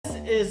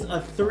is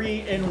a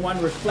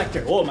 3-in-1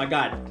 reflector. Oh my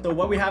god. So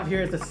what we have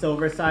here is the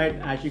silver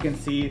side. As you can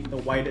see, the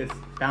white is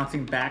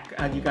bouncing back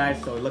at you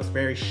guys, so it looks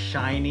very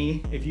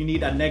shiny. If you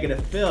need a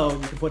negative fill, you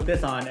can put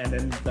this on and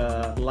then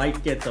the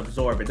light gets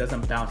absorbed. It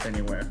doesn't bounce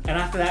anywhere. And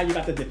after that, you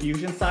got the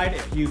diffusion side.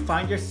 If you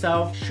find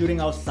yourself shooting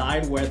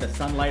outside where the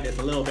sunlight is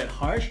a little bit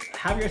harsh,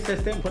 have your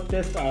assistant put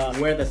this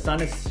where the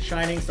sun is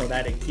shining so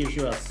that it gives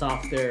you a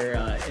softer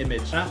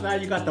image. And after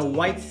that, you got the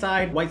white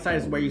side. White side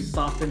is where you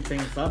soften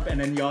things up,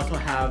 and then you also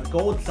have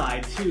gold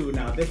side too.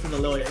 Now this is a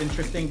little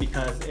interesting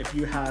because if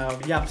you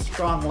have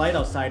strong light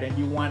outside and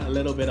you want a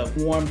little bit of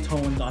warm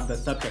tones on the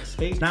subject's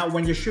face. Now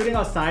when you're shooting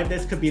outside,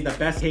 this could be the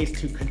best case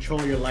to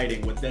control your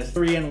lighting with this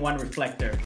 3-in-1 reflector.